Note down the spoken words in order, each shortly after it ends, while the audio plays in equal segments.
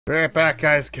Be right back,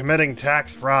 guys. Committing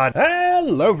tax fraud.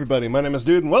 Hello, everybody. My name is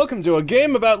Dude, and welcome to a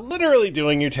game about literally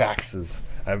doing your taxes.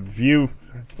 Have you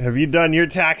done your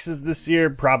taxes this year?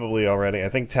 Probably already. I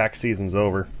think tax season's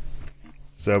over.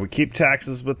 So we keep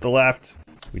taxes with the left.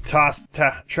 We toss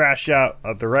trash out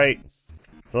at the right.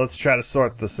 So let's try to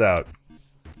sort this out.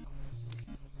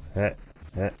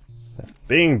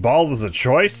 Being bald is a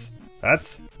choice?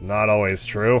 That's not always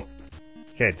true.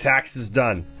 Okay, taxes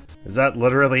done. Is that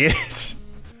literally it?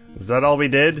 Is that all we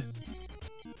did?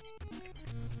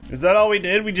 Is that all we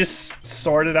did? We just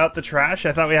sorted out the trash?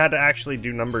 I thought we had to actually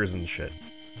do numbers and shit.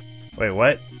 Wait,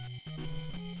 what?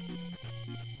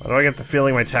 Why do I get the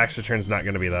feeling my tax return's not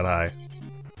gonna be that high?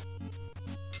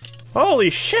 Holy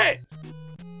shit!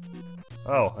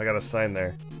 Oh, I got a sign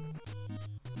there.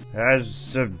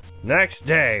 As of next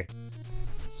day.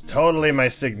 It's totally my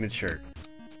signature.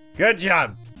 Good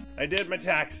job! I did my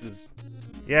taxes.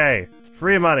 Yay.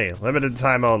 Free money. Limited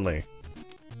time only.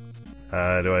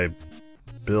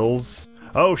 Bills?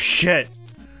 Oh shit!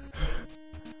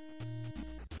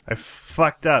 I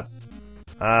fucked up.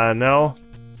 No.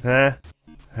 I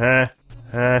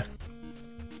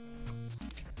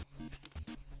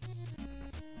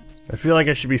feel like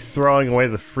I should be throwing away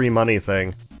the free money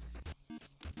thing.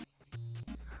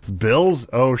 Bills?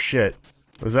 Oh shit.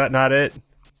 Was that not it?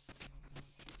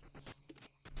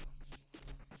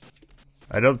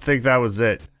 I don't think that was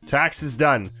it. Tax is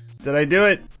done. Did I do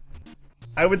it?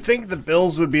 I would think the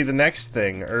bills would be the next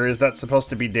thing, or is that supposed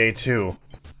to be day 2?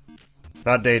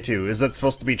 Not day 2. Is that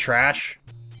supposed to be trash?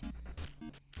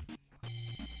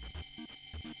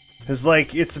 Cause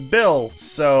like, it's a bill,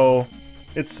 so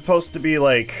it's supposed to be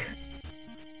like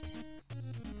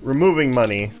removing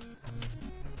money.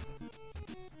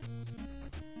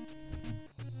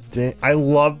 I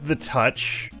love the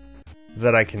touch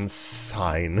that I can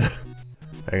sign.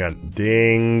 Hang on.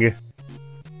 Ding.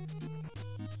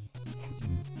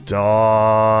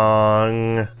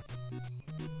 Dong.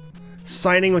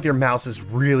 Signing with your mouse is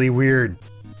really weird.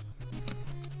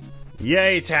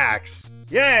 Yay, tax!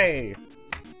 Yay!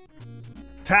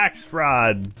 Tax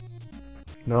fraud!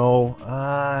 No,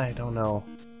 I don't know.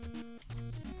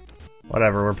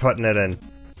 Whatever, we're putting it in.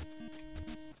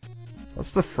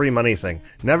 What's the free money thing?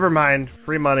 Never mind,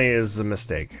 free money is a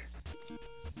mistake.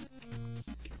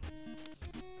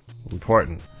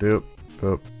 Important. Doop.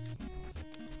 Boop.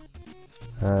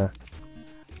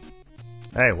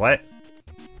 Hey, what?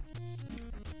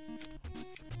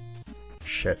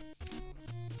 Shit.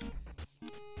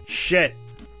 Shit!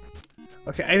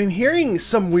 Okay, I'm hearing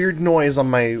some weird noise on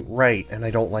my right, and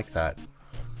I don't like that.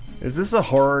 Is this a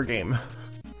horror game?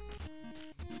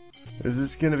 Is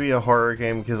this gonna be a horror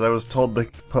game? Because I was told to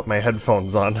put my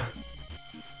headphones on.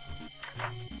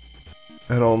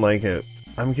 I don't like it.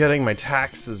 I'm getting my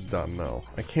taxes done, though.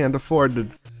 I can't afford to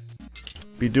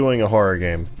be doing a horror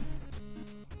game.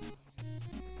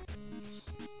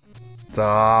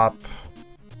 Stop.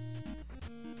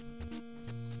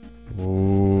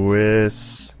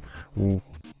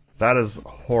 That is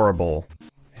horrible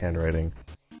handwriting.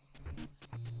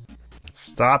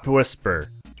 Stop whisper.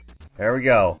 There we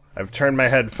go. I've turned my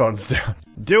headphones down.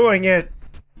 Doing it!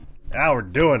 Now we're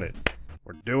doing it.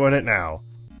 We're doing it now.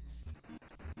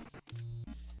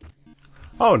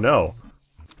 Oh no.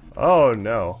 Oh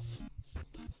no.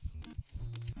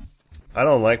 I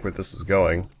don't like where this is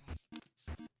going.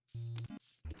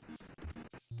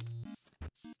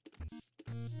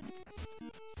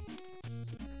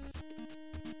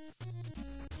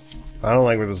 I don't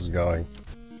like where this is going.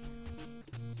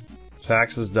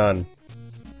 Tax is done.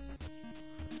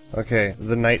 Okay,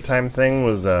 the nighttime thing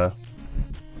was,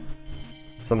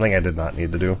 something I did not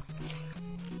need to do.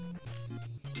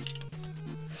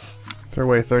 Throw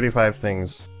away 35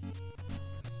 things.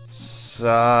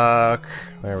 Suck.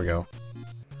 There we go.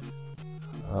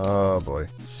 Oh boy.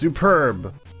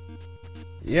 Superb!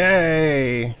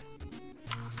 Yay!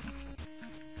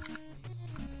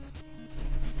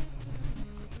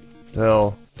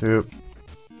 Dill. Doop.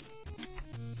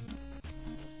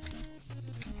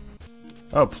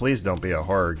 Oh, please don't be a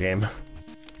horror game.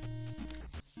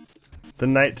 The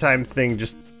nighttime thing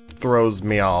just throws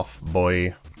me off,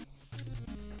 boy.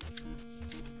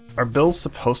 Are bills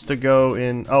supposed to go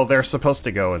in? Oh, they're supposed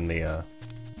to go in the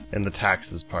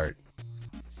taxes part.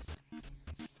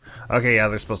 Okay, yeah,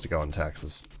 they're supposed to go in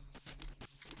taxes.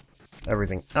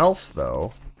 Everything else,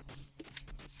 though,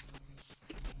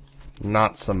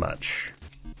 not so much.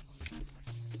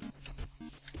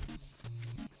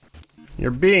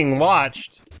 You're being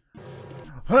watched.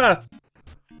 Huh.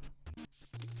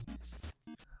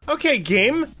 Okay,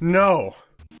 game? No.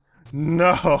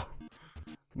 No.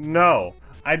 No.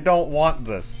 I don't want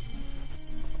this.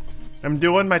 I'm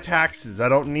doing my taxes. I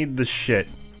don't need this shit.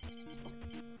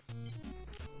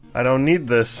 I don't need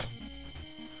this.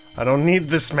 I don't need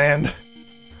this, man.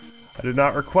 I did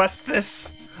not request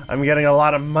this. I'm getting a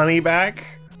lot of money back,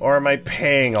 or am I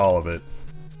paying all of it?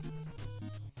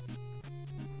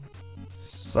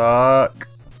 Suck.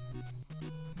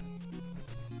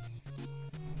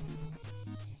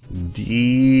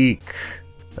 Deek.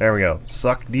 There we go.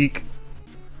 Suck deek.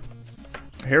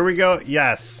 Here we go.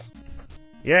 Yes.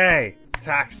 Yay.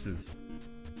 Taxes.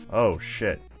 Oh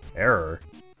shit. Error.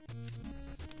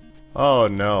 Oh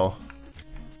no.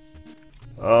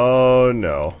 Oh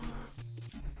no.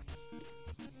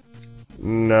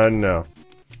 No, no.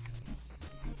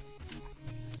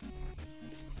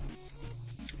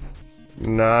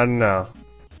 No, no.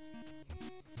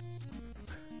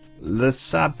 I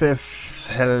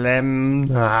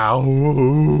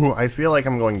feel like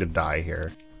I'm going to die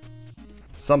here.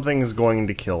 Something's going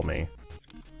to kill me.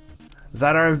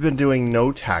 That I've been doing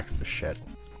no tax shit.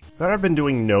 That I've been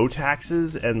doing no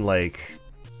taxes and like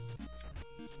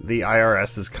the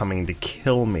IRS is coming to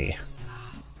kill me.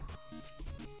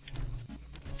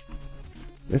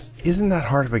 This isn't that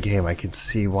hard of a game. I can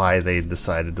see why they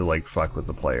decided to like fuck with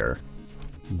the player.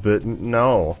 But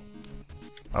no.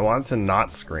 I want to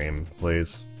not scream,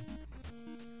 please.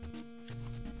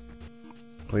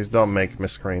 Please don't make me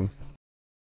scream.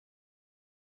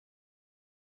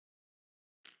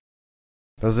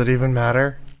 Does it even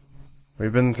matter?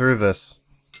 We've been through this.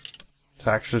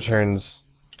 Tax returns.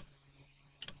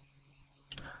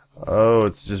 Oh,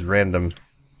 it's just random.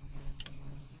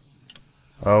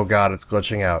 Oh god, it's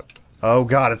glitching out. Oh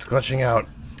god, it's glitching out.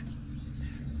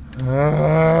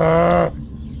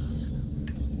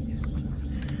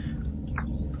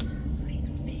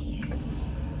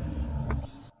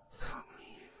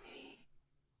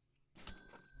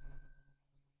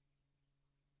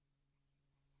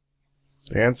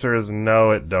 The answer is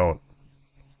no, it don't.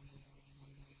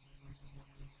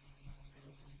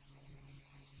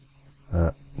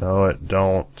 No, it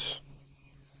don't.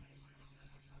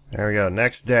 There we go.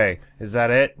 Next day. Is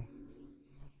that it?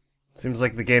 Seems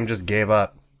like the game just gave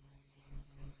up.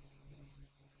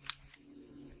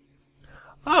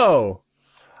 Oh!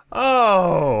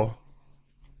 Oh!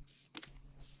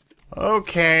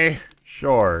 Okay.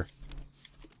 Sure.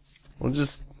 We'll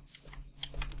just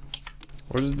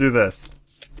do this.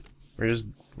 We're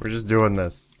just doing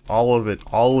this. All of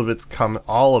it's coming.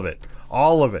 All of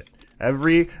it.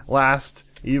 Every last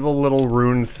evil little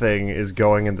rune thing is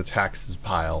going in the taxes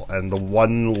pile, and the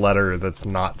one letter that's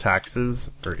not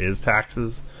taxes, or is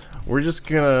taxes, we're just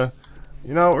gonna,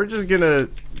 you know, we're just gonna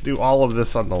do all of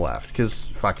this on the left, cause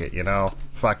fuck it, you know?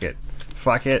 Fuck it.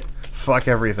 Fuck it. Fuck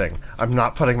everything. I'm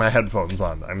not putting my headphones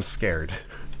on. I'm scared.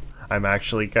 I'm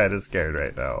actually kinda scared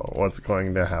right now. What's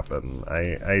going to happen?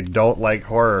 I don't like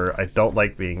horror. I don't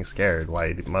like being scared.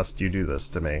 Why must you do this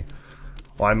to me?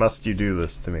 Why must you do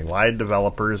this to me? Why,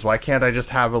 developers? Why can't I just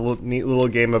have a neat little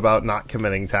game about not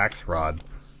committing tax fraud?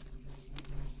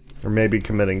 Or maybe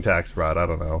committing tax fraud, I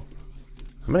don't know.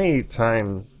 How many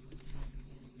times...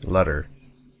 Letter.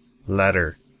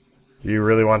 Letter. Do you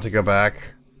really want to go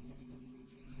back?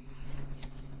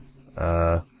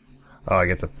 Oh, I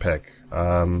get to pick.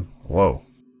 Whoa.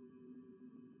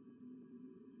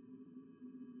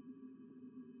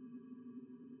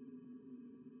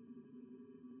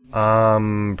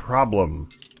 Problem.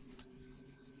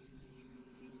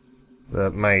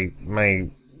 My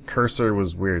cursor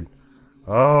was weird.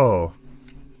 Oh.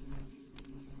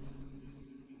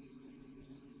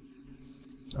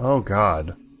 Oh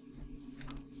god.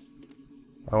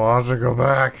 I want to go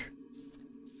back.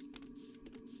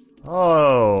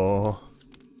 Oh.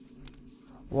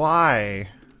 Why?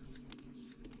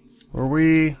 Were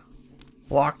we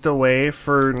locked away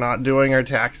for not doing our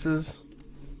taxes?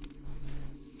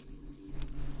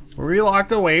 Were we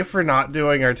locked away for not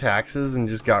doing our taxes and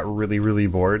just got really, really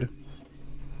bored?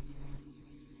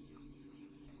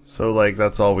 So, like,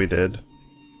 that's all we did?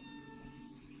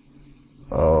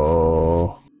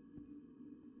 Oh.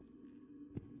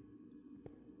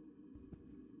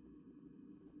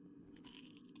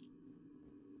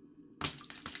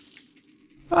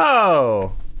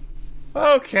 Oh.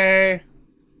 Okay.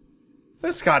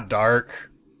 This got dark.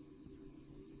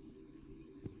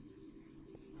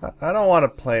 I don't want to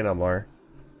play no more.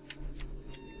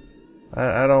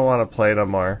 I don't want to play no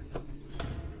more.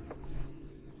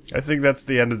 I think that's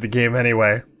the end of the game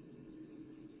anyway.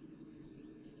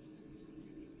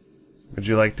 Would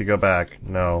you like to go back?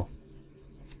 No.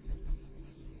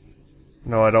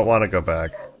 No, I don't want to go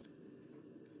back.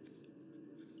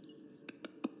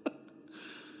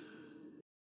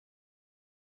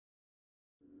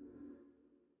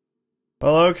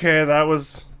 Well, okay, that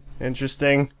was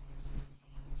interesting.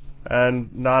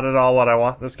 And not at all what I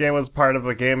want. This game was part of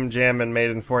a game jam and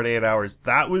made in 48 hours.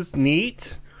 That was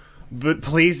neat, but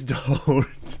please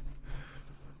don't.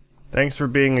 Thanks for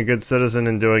being a good citizen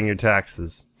and doing your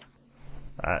taxes.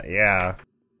 Yeah.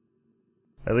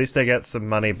 At least I get some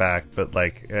money back, but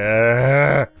like,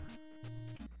 Well,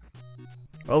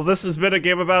 this has been a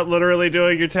game about literally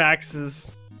doing your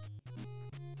taxes.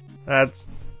 That's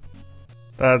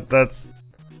how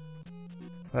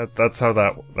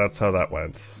that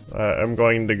went. I'm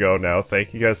going to go now.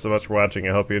 Thank you guys so much for watching.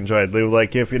 I hope you enjoyed. Leave a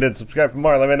like if you did. Subscribe for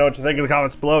more. Let me know what you think in the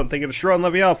comments below. And thank you to Sharon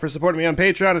Leviel for supporting me on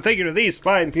Patreon. And thank you to these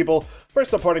fine people for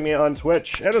supporting me on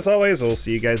Twitch. And as always, I'll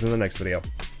see you guys in the next video.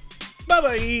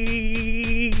 Bye-bye!